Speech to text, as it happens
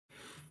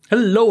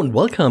Hello and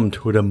welcome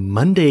to the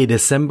Monday,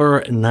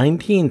 December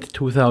 19th,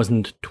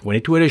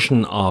 2022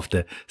 edition of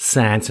the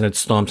SANS Internet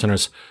Storm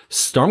Center's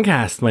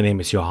Stormcast. My name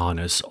is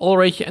Johannes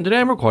Ulrich and today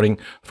I'm recording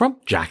from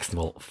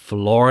Jacksonville,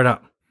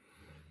 Florida.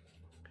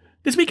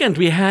 This weekend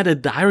we had a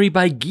diary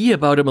by Guy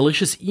about a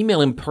malicious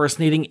email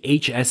impersonating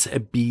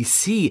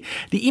HSBC.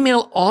 The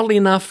email, oddly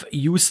enough,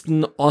 used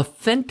an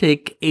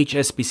authentic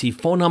HSBC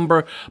phone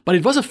number, but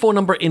it was a phone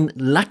number in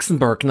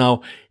Luxembourg.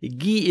 Now,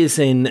 Guy is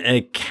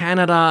in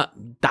Canada.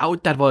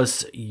 Doubt that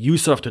was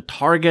used sort of to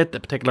target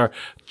a particular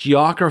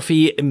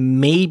geography.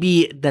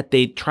 Maybe that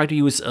they try to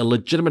use a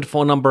legitimate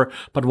phone number,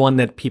 but one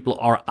that people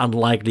are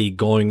unlikely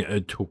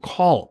going to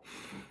call.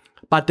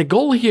 But the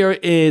goal here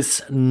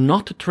is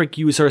not to trick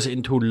users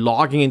into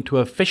logging into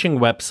a phishing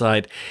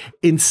website.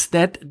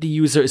 Instead, the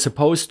user is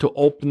supposed to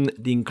open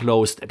the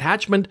enclosed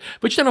attachment,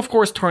 which then of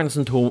course turns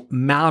into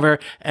malware,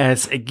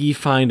 as Guy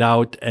found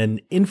out,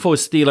 an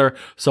Infostealer.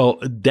 So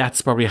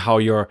that's probably how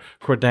your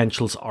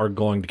credentials are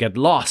going to get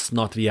lost,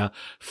 not via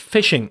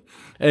phishing.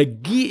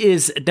 Guy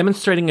is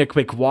demonstrating a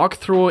quick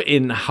walkthrough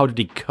in how to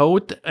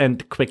decode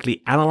and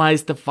quickly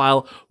analyze the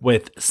file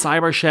with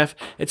CyberChef.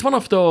 It's one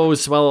of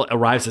those, well,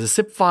 arrives as a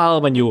zip file.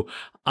 When you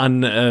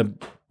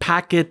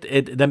unpack it,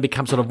 it then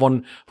becomes sort of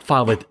one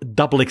file with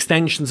double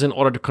extensions in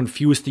order to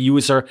confuse the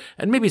user,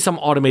 and maybe some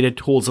automated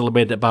tools a little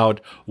bit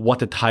about what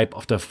the type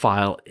of the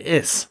file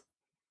is.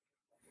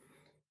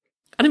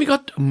 And then we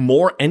got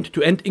more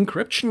end-to-end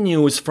encryption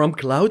news from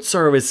cloud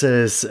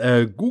services.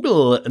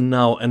 Google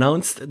now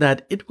announced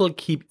that it will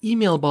keep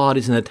email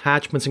bodies and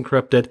attachments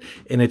encrypted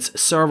in its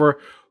server.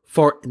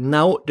 For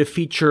now, the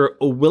feature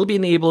will be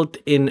enabled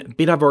in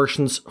beta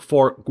versions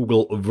for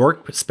Google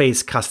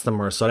Workspace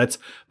customers. So that's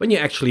when you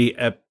actually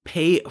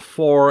pay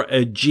for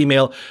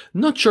Gmail.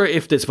 Not sure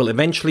if this will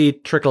eventually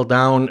trickle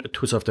down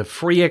to sort of the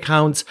free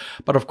accounts,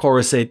 but of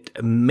course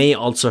it may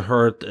also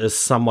hurt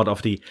somewhat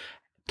of the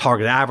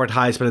target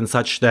advertisement and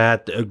such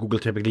that Google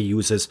typically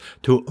uses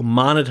to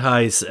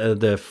monetize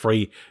the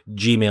free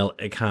Gmail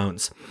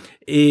accounts.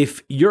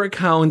 If your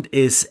account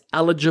is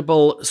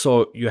eligible,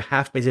 so you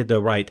have basically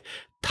the right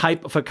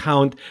type of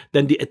account,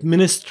 then the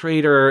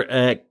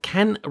administrator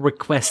can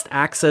request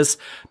access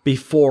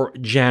before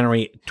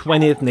January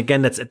 20th. And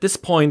again, that's at this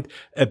point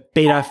a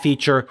beta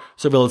feature.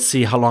 So we'll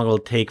see how long it will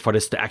take for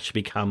this to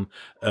actually become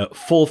a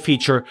full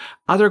feature.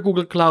 Other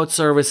Google Cloud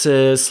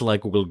services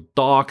like Google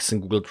Docs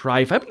and Google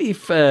Drive, I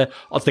believe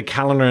also the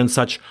calendar and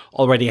such,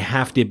 already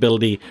have the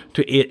ability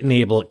to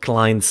enable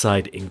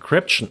client-side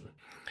encryption.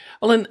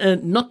 Well,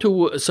 and not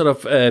to sort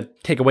of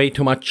take away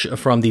too much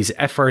from these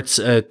efforts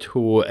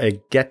to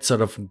get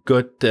sort of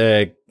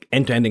good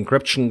end-to-end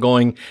encryption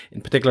going,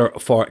 in particular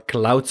for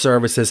cloud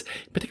services,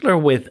 in particular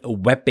with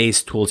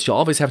web-based tools, you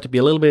always have to be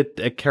a little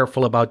bit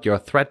careful about your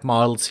threat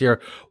models here.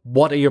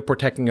 What are you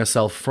protecting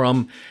yourself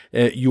from?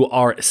 You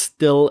are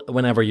still,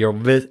 whenever you're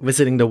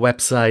visiting the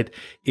website,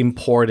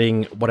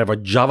 importing whatever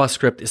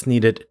JavaScript is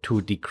needed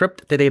to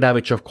decrypt the data,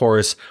 which of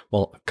course,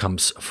 well,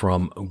 comes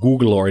from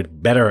Google, or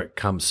it better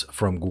comes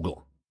from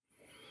Google.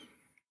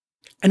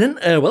 And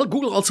then, well,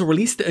 Google also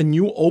released a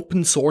new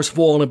open source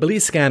vulnerability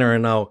scanner.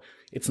 Now,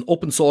 it's an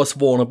open source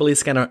vulnerability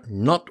scanner,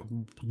 not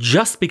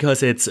just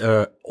because it's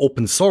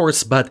open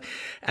source, but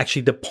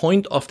actually the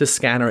point of the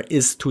scanner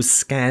is to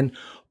scan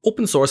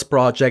open source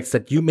projects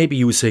that you may be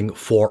using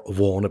for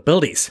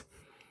vulnerabilities.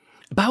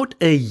 About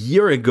a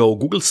year ago,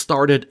 Google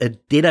started a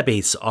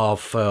database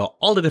of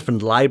all the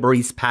different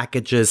libraries,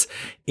 packages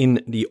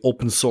in the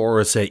open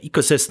source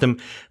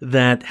ecosystem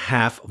that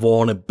have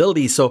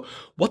vulnerabilities. So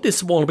what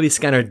this vulnerability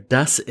scanner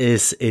does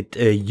is it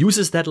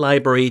uses that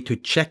library to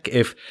check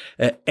if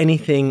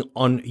anything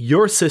on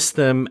your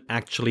system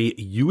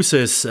actually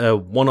uses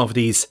one of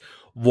these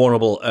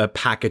vulnerable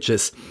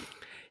packages.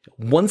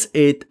 Once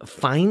it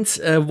finds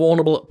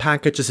vulnerable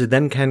packages, it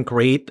then can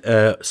create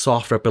a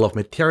software bill of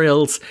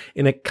materials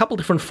in a couple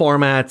different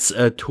formats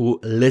to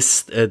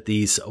list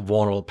these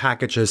vulnerable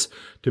packages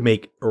to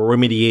make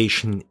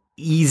remediation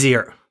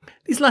easier.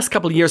 These last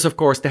couple of years, of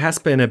course, there has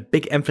been a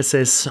big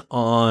emphasis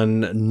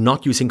on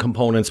not using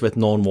components with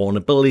known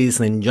vulnerabilities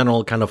and in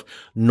general kind of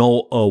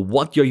know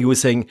what you're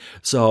using.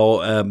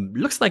 So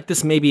looks like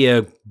this may be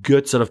a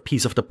good sort of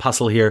piece of the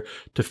puzzle here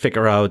to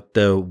figure out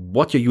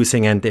what you're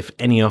using and if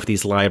any of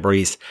these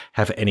libraries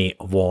have any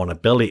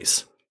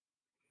vulnerabilities.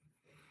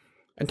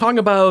 And talking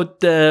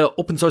about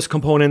open source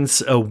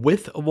components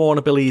with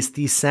vulnerabilities,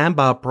 the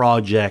Samba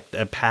project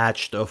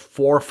patched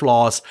 4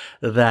 flaws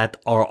that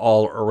are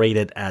all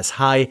rated as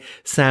high.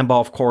 Samba,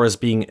 of course,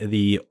 being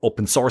the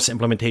open source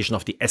implementation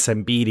of the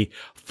SMB, the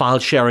file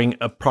sharing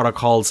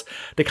protocols.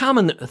 The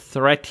common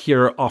threat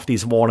here of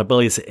these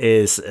vulnerabilities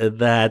is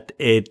that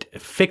it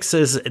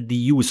fixes the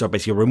use, or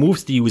basically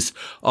removes the use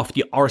of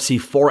the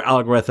RC4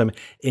 algorithm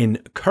in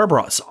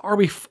Kerberos.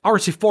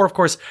 RC4, of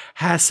course,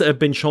 has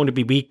been shown to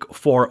be weak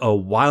for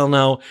a while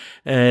now,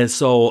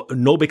 so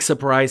no big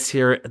surprise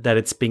here that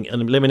it's being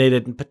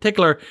eliminated, in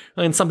particular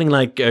in something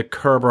like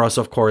Kerberos,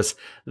 of course,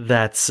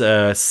 that's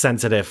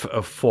sensitive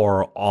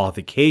for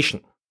authentication.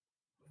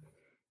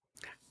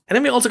 And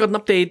then we also got an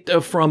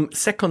update from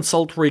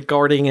SecConsult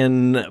regarding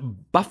an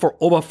buffer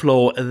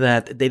overflow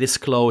that they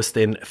disclosed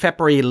in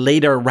February.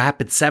 Later,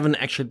 Rapid7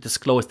 actually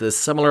disclosed a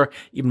similar,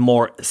 even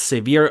more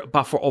severe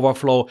buffer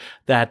overflow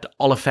that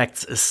all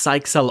affects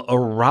Zyxel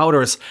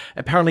routers.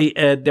 Apparently,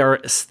 there are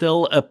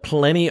still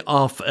plenty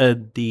of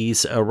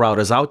these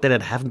routers out there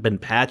that haven't been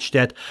patched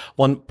yet.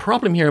 One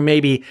problem here may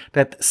be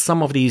that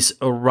some of these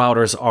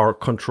routers are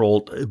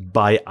controlled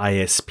by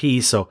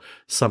ISP, so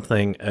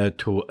something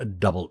to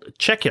double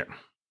check here.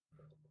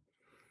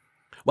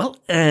 Well,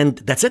 and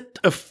that's it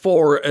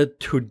for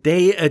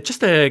today.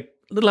 Just a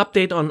little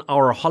update on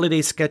our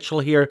holiday schedule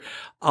here.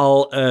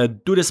 I'll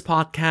do this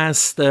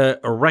podcast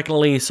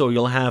regularly, so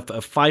you'll have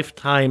 5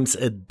 times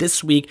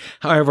this week.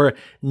 However,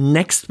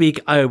 next week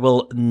I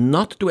will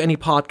not do any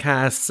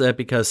podcasts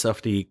because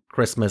of the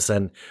Christmas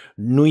and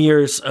New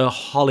Year's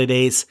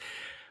holidays.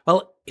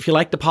 Well, if you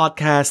like the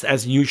podcast,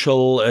 as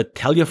usual,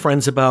 tell your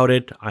friends about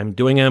it. I'm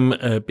doing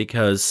them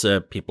because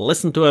people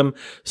listen to them.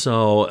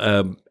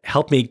 So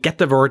help me get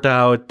the word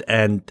out,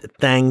 and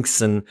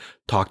thanks, and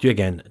talk to you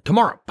again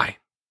tomorrow. Bye.